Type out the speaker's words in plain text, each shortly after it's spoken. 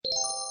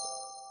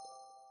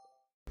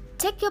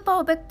Take Your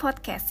Power Back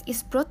podcast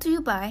is brought to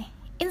you by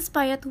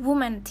Inspired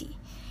Womanity.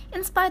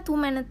 Inspired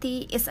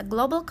Womanity is a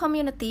global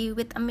community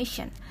with a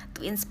mission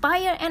to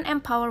inspire and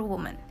empower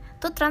women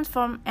to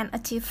transform and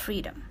achieve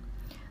freedom.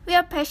 We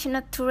are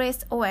passionate to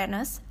raise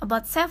awareness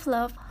about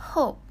self-love,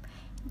 hope,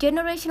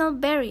 generational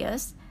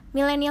barriers,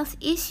 millennials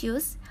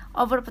issues,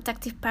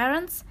 overprotective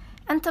parents,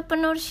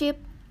 entrepreneurship,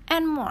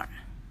 and more.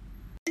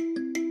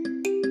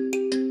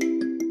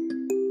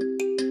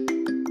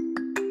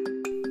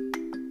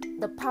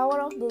 The power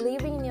of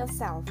believing in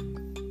yourself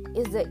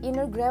is the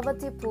inner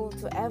gravity pull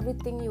to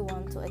everything you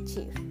want to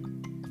achieve.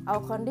 Our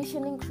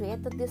conditioning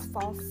created this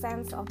false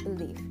sense of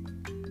belief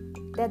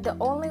that the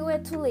only way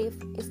to live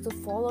is to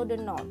follow the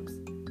norms,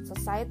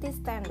 society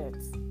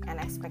standards, and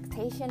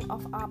expectations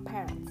of our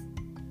parents.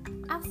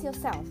 Ask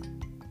yourself,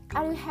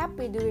 are you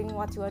happy doing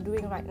what you are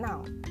doing right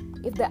now?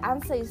 If the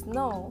answer is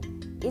no,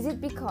 is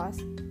it because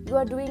you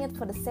are doing it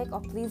for the sake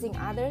of pleasing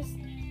others?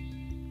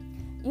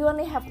 You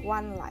only have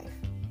one life.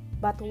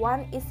 But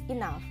one is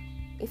enough.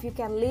 If you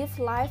can live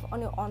life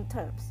on your own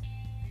terms,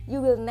 you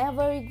will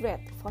never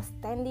regret for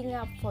standing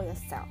up for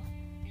yourself,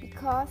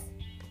 because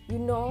you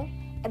know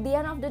at the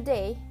end of the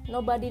day,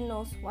 nobody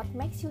knows what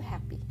makes you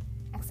happy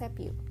except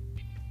you.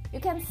 You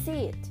can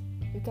see it,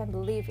 you can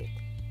believe it.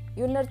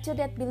 You nurture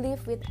that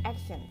belief with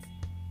actions,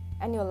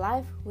 and your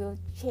life will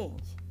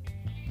change.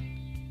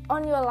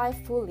 Own your life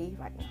fully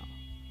right now,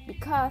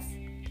 because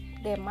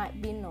there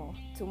might be no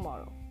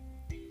tomorrow.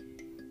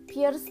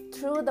 Pierce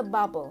through the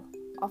bubble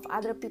of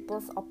other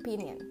people's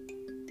opinion.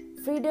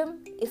 Freedom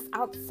is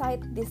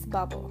outside this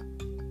bubble.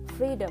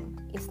 Freedom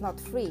is not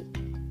free.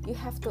 You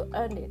have to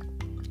earn it.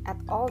 At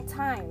all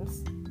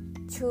times,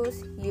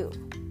 choose you.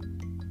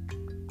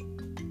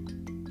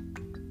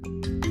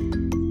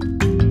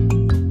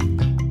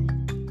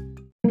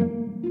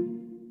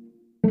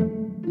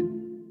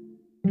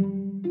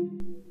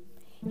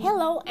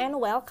 Hello and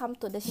welcome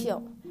to the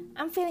show.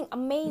 I'm feeling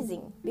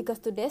amazing because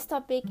today's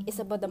topic is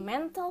about the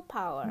mental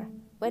power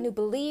when you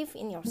believe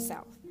in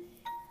yourself.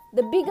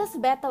 The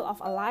biggest battle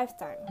of a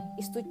lifetime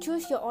is to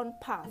choose your own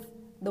path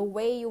the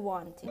way you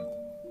want it.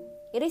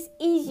 It is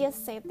easier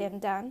said than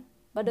done,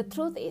 but the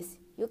truth is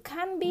you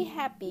can't be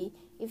happy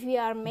if you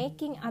are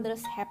making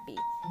others happy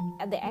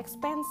at the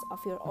expense of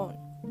your own.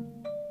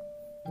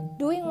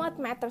 Doing what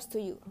matters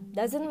to you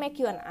doesn't make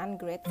you an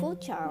ungrateful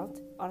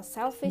child or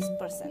selfish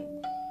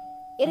person.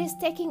 It is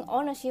taking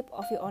ownership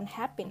of your own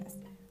happiness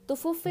to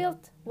fulfill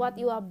what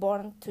you are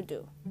born to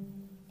do.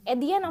 At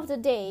the end of the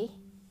day,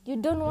 you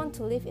don't want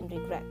to live in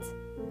regret.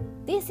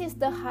 This is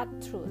the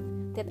hard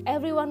truth that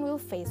everyone will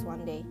face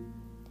one day.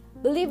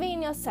 Believing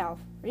in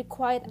yourself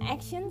requires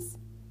actions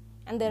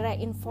and the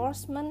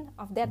reinforcement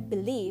of that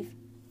belief,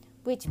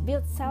 which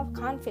builds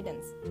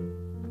self-confidence.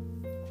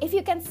 If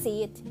you can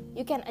see it,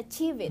 you can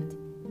achieve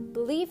it.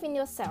 Believe in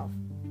yourself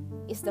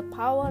is the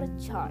power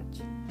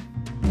charge.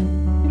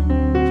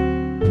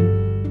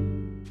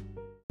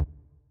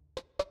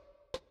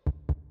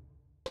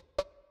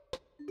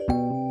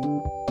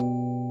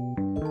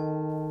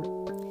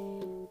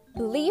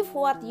 Believe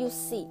what you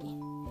see.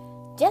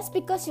 Just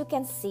because you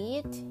can see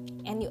it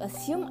and you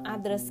assume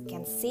others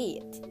can see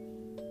it.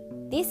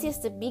 This is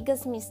the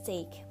biggest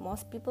mistake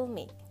most people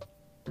make.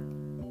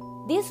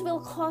 This will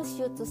cause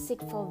you to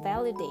seek for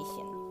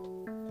validation.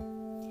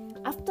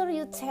 After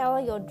you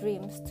tell your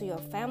dreams to your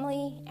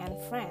family and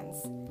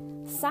friends,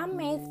 some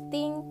may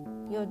think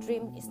your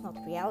dream is not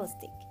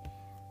realistic.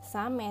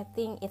 Some may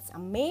think it's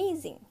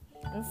amazing,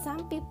 and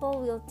some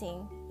people will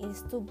think it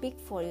is too big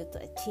for you to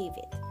achieve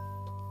it.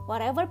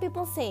 Whatever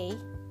people say,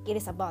 it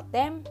is about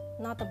them,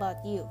 not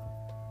about you.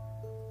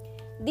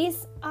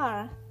 These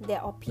are their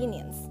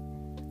opinions.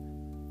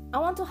 I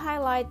want to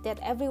highlight that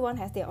everyone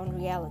has their own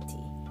reality.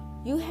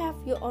 You have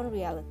your own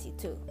reality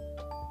too.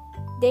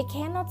 They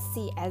cannot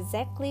see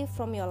exactly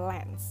from your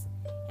lens,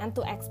 and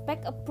to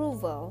expect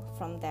approval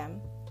from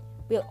them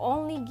will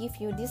only give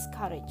you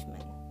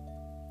discouragement.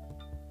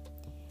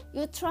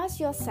 You trust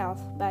yourself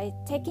by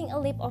taking a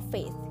leap of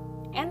faith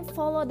and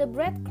follow the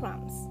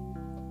breadcrumbs.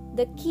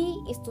 The key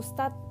is to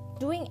start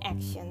doing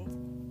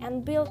action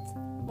and build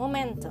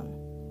momentum.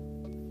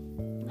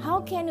 How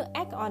can you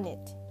act on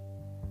it?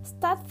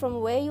 Start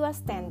from where you are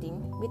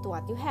standing with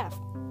what you have.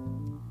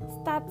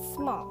 Start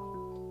small.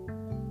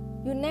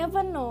 You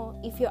never know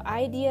if your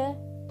idea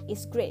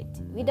is great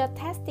without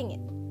testing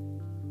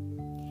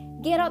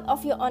it. Get out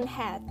of your own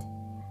head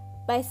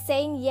by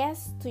saying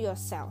yes to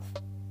yourself.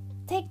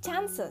 Take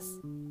chances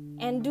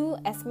and do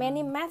as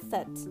many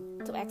methods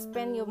to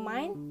expand your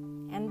mind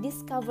and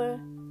discover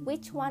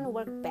which one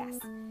works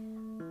best.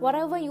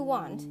 Whatever you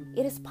want,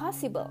 it is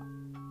possible.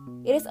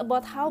 It is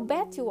about how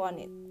bad you want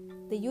it.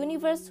 The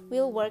universe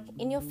will work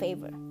in your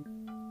favor.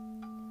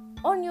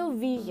 Own your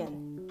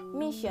vision,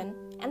 mission,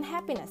 and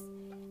happiness.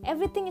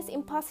 Everything is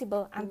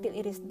impossible until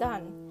it is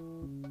done.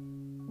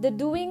 The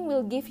doing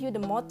will give you the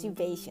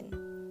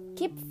motivation.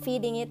 Keep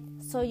feeding it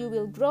so you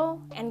will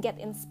grow and get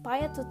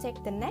inspired to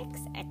take the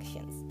next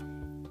actions.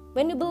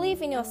 When you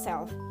believe in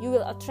yourself, you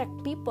will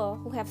attract people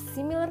who have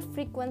similar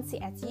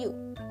frequency as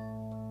you.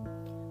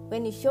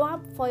 When you show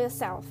up for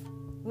yourself,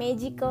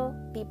 magical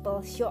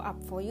people show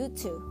up for you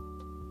too.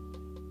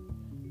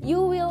 You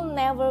will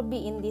never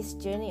be in this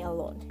journey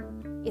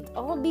alone. It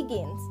all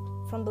begins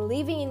from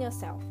believing in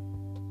yourself.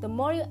 The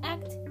more you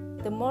act,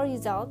 the more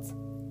results.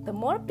 The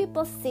more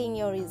people seeing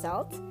your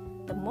results,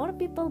 the more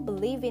people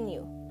believe in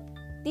you.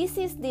 This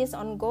is this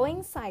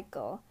ongoing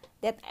cycle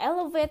that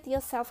elevates your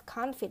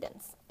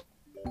self-confidence.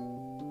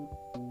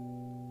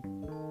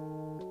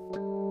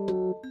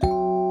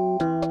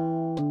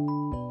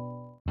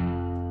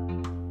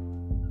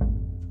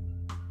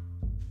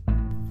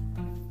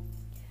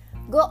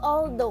 Go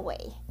all the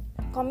way.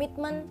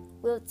 Commitment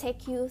will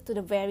take you to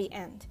the very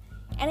end.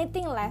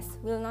 Anything less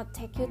will not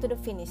take you to the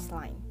finish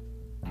line.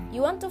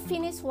 You want to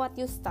finish what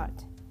you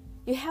start.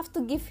 You have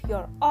to give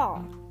your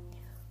all.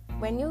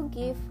 When you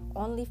give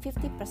only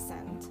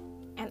 50%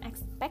 and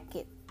expect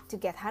it to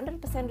get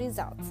 100%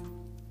 results,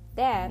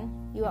 then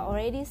you are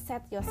already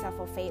set yourself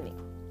for failing.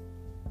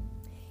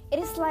 It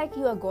is like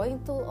you are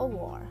going to a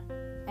war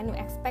and you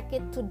expect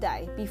it to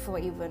die before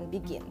it even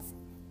begins.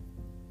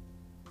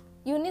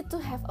 You need to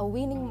have a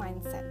winning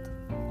mindset.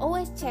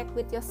 Always check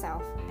with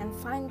yourself and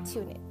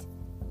fine-tune it.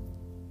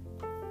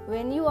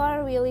 When you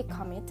are really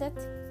committed,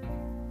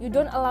 you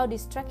don't allow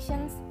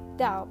distractions,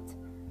 doubt,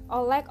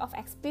 or lack of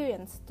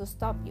experience to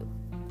stop you.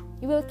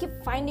 You will keep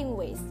finding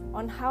ways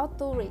on how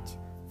to reach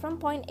from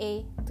point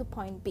A to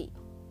point B.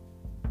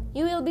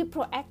 You will be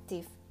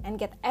proactive and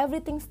get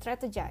everything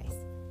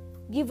strategized.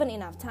 Given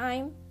enough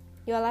time,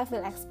 your life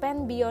will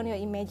expand beyond your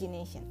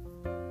imagination.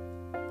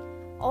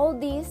 All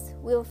this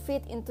will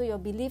fit into your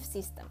belief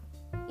system.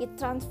 It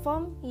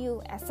transforms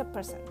you as a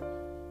person.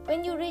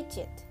 When you reach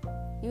it,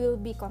 you will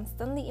be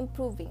constantly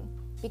improving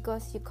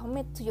because you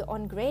commit to your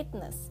own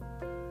greatness.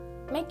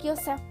 Make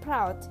yourself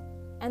proud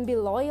and be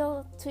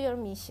loyal to your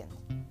mission.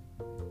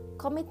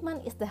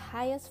 Commitment is the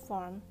highest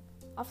form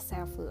of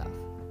self-love.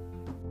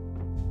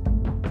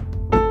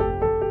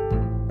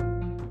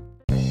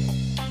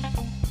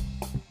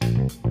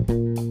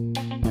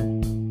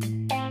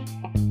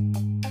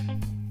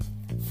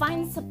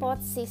 Find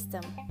support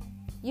system.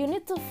 You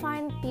need to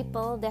find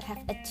people that have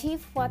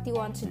achieved what you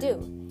want to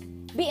do.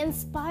 Be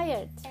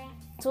inspired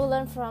to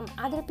learn from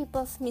other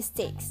people's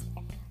mistakes.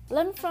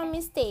 Learn from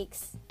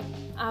mistakes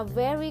are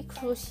very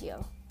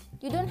crucial.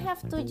 You don't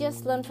have to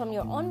just learn from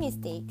your own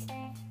mistakes,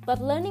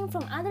 but learning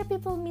from other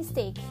people's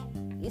mistakes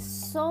is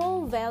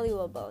so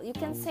valuable. You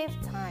can save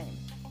time.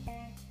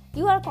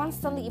 You are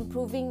constantly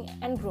improving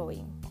and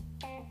growing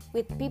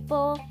with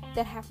people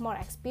that have more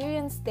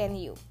experience than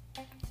you.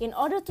 In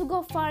order to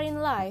go far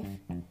in life,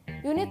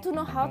 you need to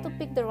know how to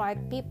pick the right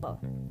people.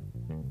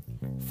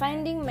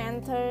 Finding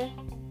mentor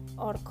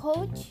or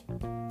coach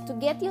to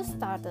get you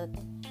started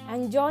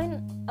and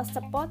join a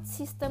support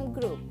system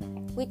group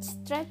which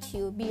stretch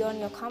you beyond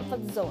your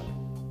comfort zone.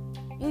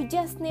 You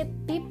just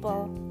need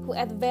people who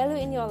add value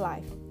in your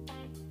life.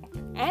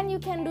 And you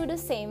can do the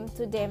same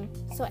to them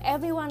so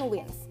everyone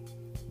wins.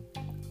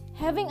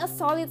 Having a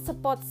solid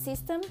support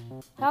system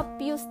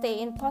helps you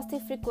stay in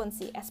positive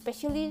frequency,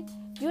 especially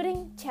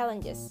during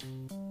challenges.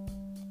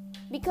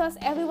 Because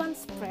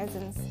everyone's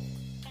presence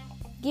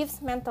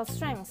gives mental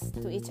strength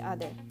to each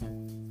other.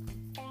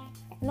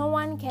 No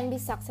one can be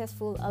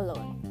successful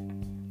alone.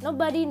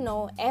 Nobody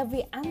knows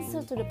every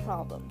answer to the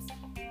problems.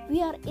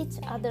 We are each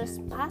other's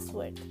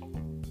password.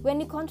 When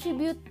you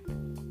contribute,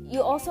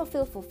 you also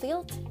feel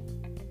fulfilled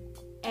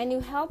and you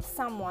help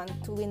someone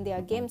to win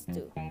their games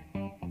too.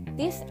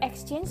 This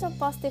exchange of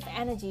positive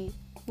energy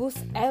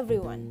boosts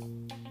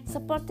everyone.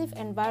 Supportive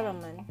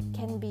environment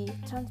can be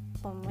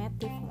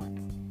transformative ones.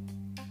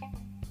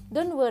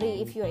 Don't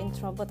worry if you're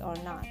introvert or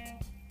not.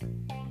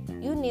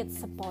 You need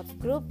support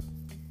group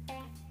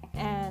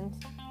and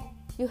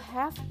you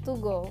have to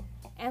go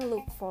and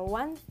look for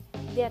one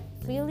that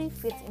really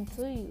fits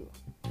into you.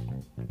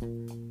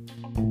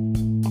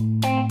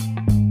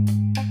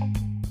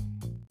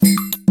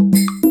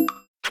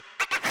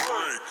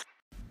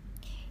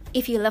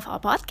 If you love our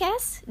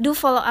podcast, do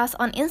follow us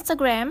on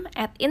Instagram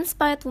at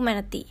Inspired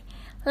Womanity.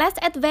 Let's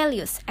add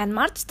values and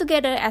march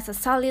together as a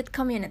solid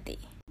community.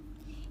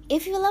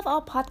 If you love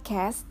our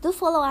podcast, do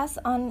follow us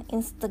on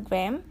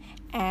Instagram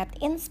at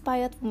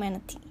Inspired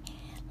Womanity.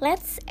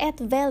 Let's add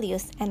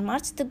values and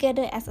march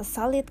together as a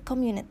solid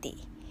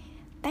community.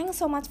 Thanks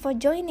so much for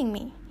joining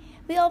me.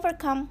 We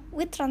overcome,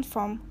 we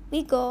transform,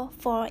 we go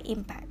for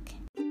impact.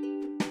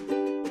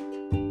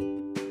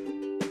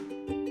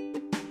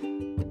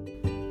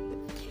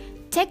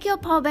 Take Your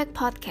Power Back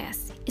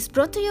podcast is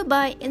brought to you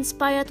by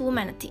Inspired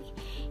Womanity.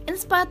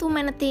 Inspired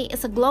Womanity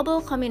is a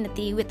global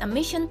community with a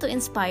mission to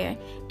inspire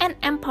and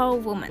empower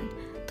women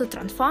to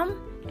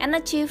transform and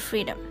achieve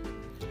freedom.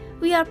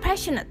 We are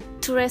passionate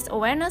to raise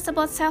awareness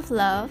about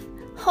self-love,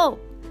 hope,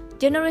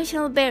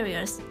 generational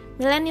barriers,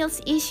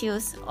 millennials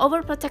issues,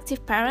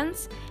 overprotective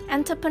parents,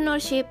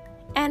 entrepreneurship,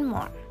 and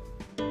more.